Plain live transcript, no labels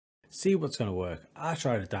see what's going to work. I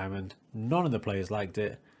tried a diamond. None of the players liked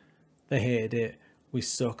it. They hated it. We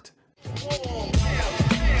sucked.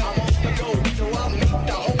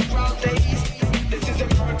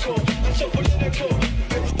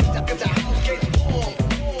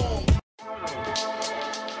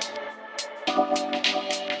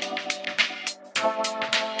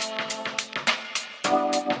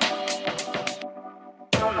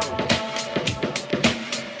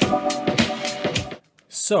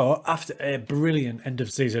 So, after a brilliant end of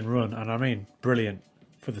season run, and I mean brilliant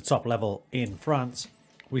for the top level in France,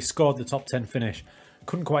 we scored the top 10 finish.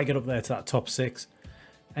 Couldn't quite get up there to that top 6.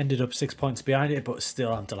 Ended up 6 points behind it, but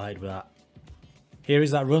still I'm delighted with that. Here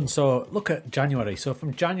is that run. So, look at January. So,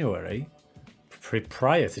 from January,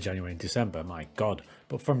 prior to January and December, my God.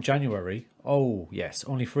 But from January, oh yes,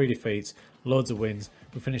 only 3 defeats, loads of wins.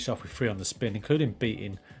 We finished off with 3 on the spin, including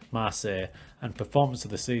beating Marseille, and performance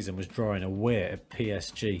of the season was drawing away at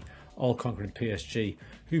PSG, all-conquering PSG,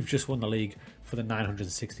 who've just won the league for the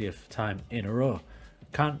 960th time in a row.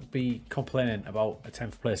 Can't be complaining about a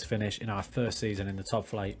 10th place finish in our first season in the top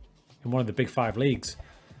flight in one of the big 5 leagues.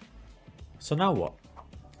 So now what?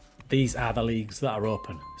 These are the leagues that are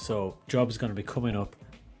open, so job's going to be coming up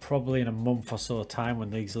probably in a month or so time when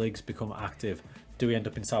these leagues become active. Do we end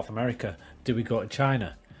up in South America? Do we go to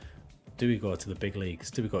China? Do we go to the big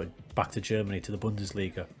leagues? Do we go back to Germany, to the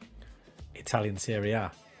Bundesliga? Italian Serie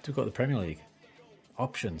A? Do we go to the Premier League?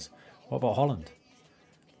 Options. What about Holland?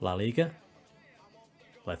 La Liga?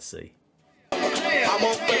 Let's see. I'm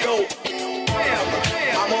off the go.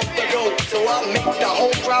 I'm off the go. So I'll make the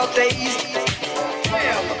whole crowd days.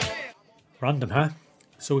 Random, huh?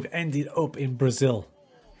 So we've ended up in Brazil.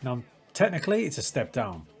 Now, technically, it's a step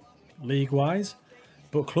down, league-wise,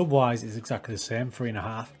 but club-wise, it's exactly the same,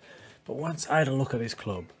 3.5. But once I had a look at this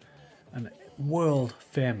club, an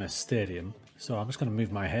world-famous stadium, so I'm just going to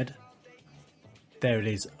move my head. There it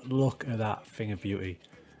is. Look at that thing of beauty.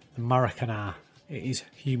 The Maracanã. It is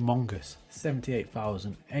humongous.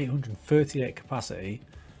 78,838 capacity.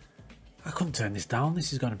 I couldn't turn this down.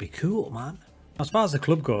 This is going to be cool, man. As far as the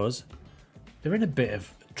club goes, they're in a bit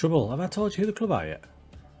of trouble. Have I told you who the club are yet?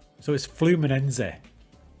 So it's Fluminense.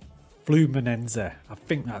 Fluminense. I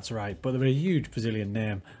think that's right. But they're a huge Brazilian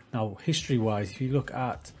name. Now, history-wise, if you look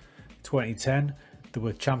at 2010, they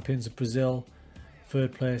were champions of Brazil.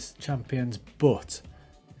 3rd place champions. But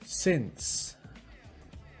since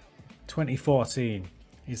 2014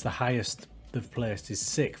 is the highest they've placed, is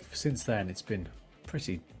 6th. Since then, it's been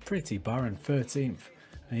pretty barren. 13th.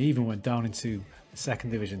 And he even went down into the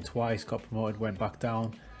 2nd division twice, got promoted, went back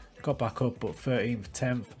down, got back up, but 13th,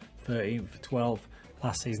 10th, 13th, 12th,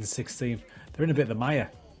 last season 16th. They're in a bit of the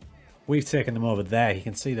mire. We've taken them over there. You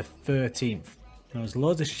can see the 13th. Now, there's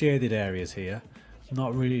loads of shaded areas here. I'm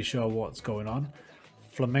not really sure what's going on.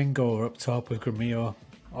 Flamengo are up top with Grêmio,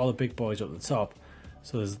 all the big boys up the top.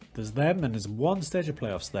 So there's them, and there's one stage of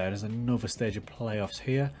playoffs there. There's another stage of playoffs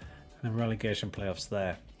here, and then relegation playoffs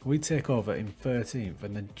there. We take over in 13th,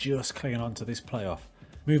 and they're just clinging on to this playoff.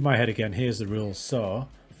 Move my head again. Here's the rules. So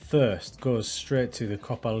first goes straight to the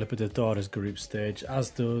Copa Libertadores group stage, as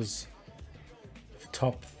does the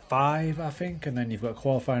top 5, I think, and then you've got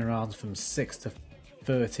qualifying rounds from 6 to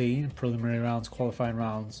 13, preliminary rounds, qualifying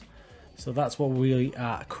rounds. So that's what we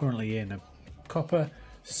are currently in, a Copa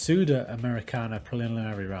Sudamericana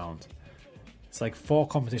preliminary round. It's like 4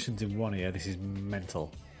 competitions in one here. This is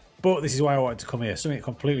mental. But this is why I wanted to come here. Something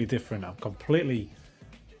completely different. I'm completely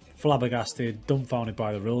flabbergasted, dumbfounded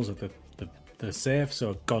by the rules of the save,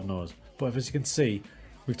 so God knows. But as you can see,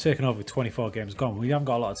 we've taken over with 24 games gone. We haven't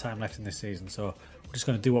got a lot of time left in this season, so we're just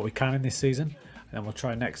going to do what we can in this season, and then we'll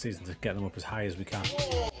try next season to get them up as high as we can.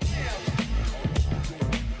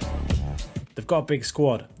 They've got a big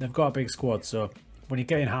squad. So when you're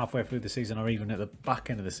getting halfway through the season, or even at the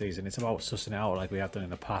back end of the season, it's about sussing it out like we have done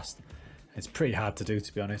in the past. It's pretty hard to do,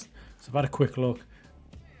 to be honest. So I've had a quick look.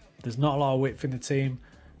 There's not a lot of width in the team.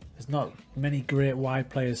 There's not many great wide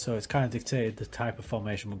players, so it's kind of dictated the type of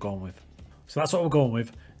formation we're going with. So that's what we're going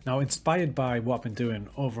with. Now, inspired by what I've been doing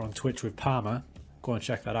over on Twitch with Parma, go and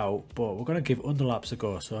check that out. But we're going to give underlaps a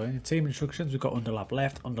go. So in the team instructions, we've got underlap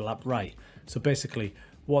left, underlap right. So basically,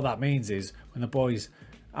 what that means is when the boys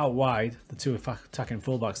out wide, the 2 attacking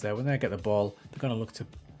fullbacks there, when they get the ball, they're going to look to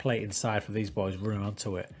play inside for these boys running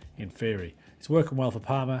onto it, in theory. It's working well for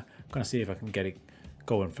Parma. I'm going to see if I can get it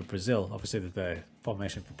going for Brazil. Obviously, the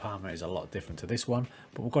formation for Parma is a lot different to this one,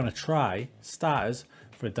 but we're going to try starters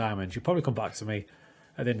for a diamond. You'll probably come back to me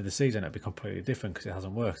at the end of the season. It'll be completely different because it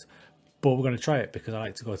hasn't worked. But we're going to try it because I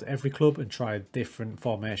like to go to every club and try a different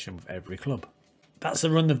formation with every club. That's the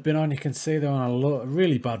run they've been on. You can see they're on a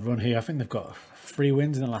really bad run here. I think they've got 3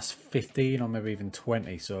 wins in the last 15 or maybe even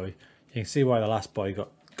 20. So you can see why the last boy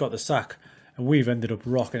got the sack. And we've ended up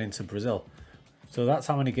rocking into Brazil. So that's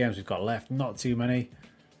how many games we've got left. Not too many.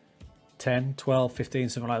 10, 12, 15,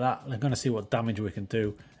 something like that. We're going to see what damage we can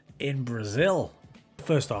do in Brazil.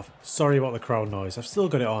 First off, sorry about the crowd noise. I've still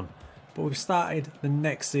got it on. But we've started the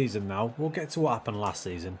next season now. We'll get to what happened last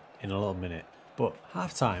season in a little minute. But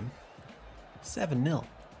half time, 7-0.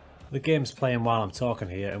 The game's playing while I'm talking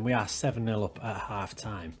here, and we are 7-0 up at half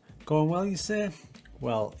time. Going well, you say?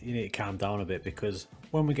 Well, you need to calm down a bit, because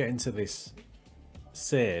when we get into this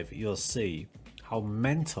save, you'll see how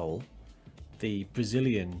mental the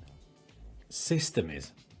Brazilian system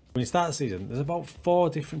is. When you start the season, there's about 4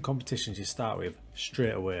 different competitions you start with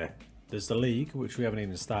straight away. There's the league, which we haven't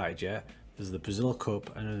even started yet. There's the Brazil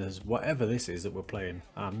Cup, and then there's whatever this is that we're playing.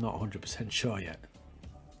 I'm not 100% sure yet.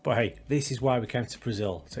 But hey, this is why we came to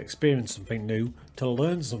Brazil, to experience something new, to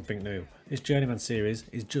learn something new. This Journeyman series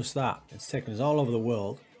is just that. It's taken us all over the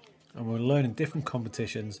world, and we're learning different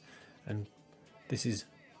competitions, and this is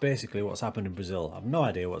basically what's happened in Brazil. I've no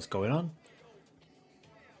idea what's going on.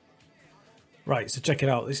 Right, so check it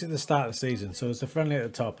out. This is the start of the season. So it's the friendly at the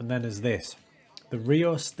top, and then there's this. The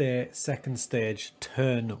Rio State second stage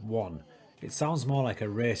turn 1. It sounds more like a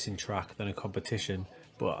racing track than a competition,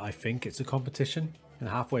 but I think it's a competition. And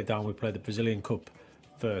halfway down we play the Brazilian Cup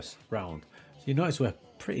first round. So you notice we're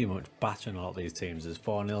pretty much battering a lot of these teams. There's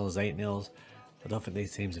 4-0s, 8-0s. I don't think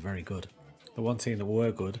these teams are very good. The one team that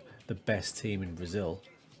were good, the best team in Brazil,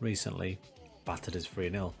 recently battered us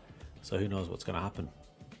 3-0. So who knows what's going to happen.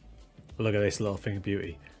 Look at this little thing of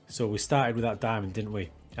beauty. So we started with that diamond, didn't we?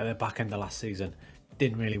 At the back end of last season.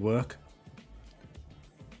 Didn't really work.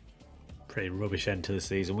 Pretty rubbish end to the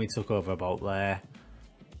season. We took over about there.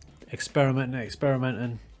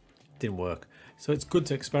 Experimenting. Didn't work. So it's good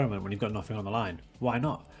to experiment when you've got nothing on the line. Why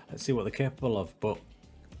not? Let's see what they're capable of. But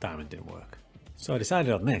diamond didn't work. So I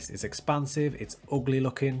decided on this. It's expansive. It's ugly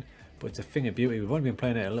looking. But it's a thing of beauty. We've only been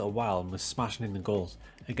playing it a little while and we're smashing in the goals.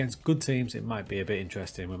 Against good teams, it might be a bit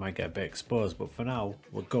interesting. We might get a bit exposed. But for now,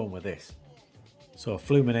 we're going with this. So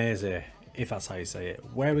Fluminense, if that's how you say it,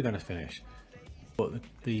 where are we going to finish? But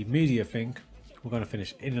the media think we're going to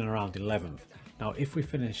finish in and around 11th. Now, if we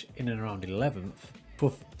finish in and around 11th,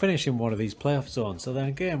 we'll finish in one of these playoff zones. So then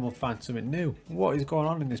again, we'll find something new. What is going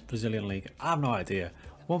on in this Brazilian league? I have no idea.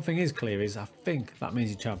 One thing is clear is I think that means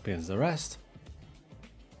you champions the rest.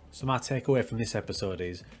 So my takeaway from this episode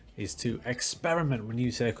is to experiment when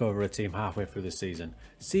you take over a team halfway through the season.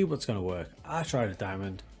 See what's going to work. I tried a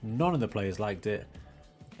diamond. None of the players liked it.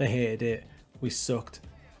 They hated it. We sucked.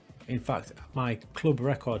 In fact, my club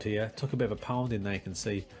record here took a bit of a pounding there, you can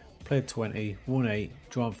see. Played 20, won 8,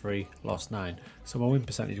 drawn 3, lost 9. So my win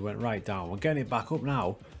percentage went right down. We're getting it back up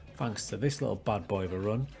now, thanks to this little bad boy of a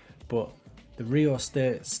run. But the Rio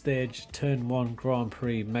State Stage Turn 1 Grand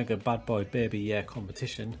Prix Mega Bad Boy Baby Year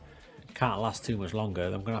competition can't last too much longer.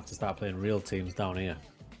 I'm going to have to start playing real teams down here.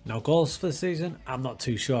 Now, goals for the season, I'm not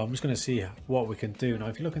too sure. I'm just going to see what we can do. Now,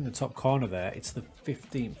 if you look in the top corner there, it's the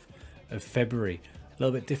 15th of February. A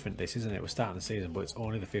little bit different this, isn't it? We're starting the season, but it's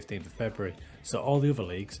only the 15th of February. So all the other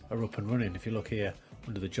leagues are up and running. If you look here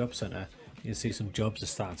under the job centre, you can see some jobs are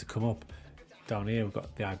starting to come up. Down here, we've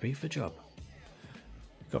got the IB for job.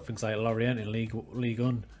 We've got things like Lorient in League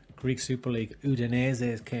 1, Greek Super League,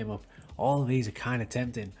 Udinese came up. All of these are kind of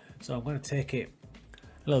tempting. So I'm going to take it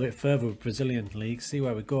a little bit further with Brazilian league, see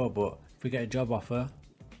where we go, but if we get a job offer.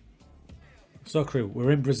 So crew,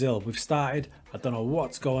 we're in Brazil. We've started. I don't know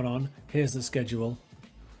what's going on. Here's the schedule.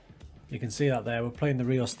 You can see that there. We're playing the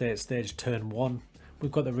Rio State Stage Turn 1.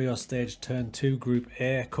 We've got the Rio Stage Turn 2 Group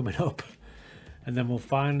A coming up. And then we'll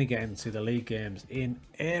finally get into the league games in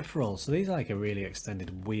April. So these are like a really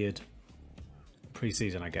extended, weird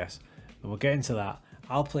pre-season, I guess. And we'll get into that.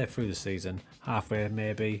 I'll play through the season, halfway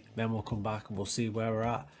maybe, then we'll come back and we'll see where we're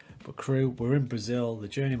at. But crew, we're in Brazil, the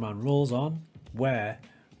Journeyman rolls on. Where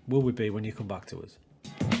will we be when you come back to us?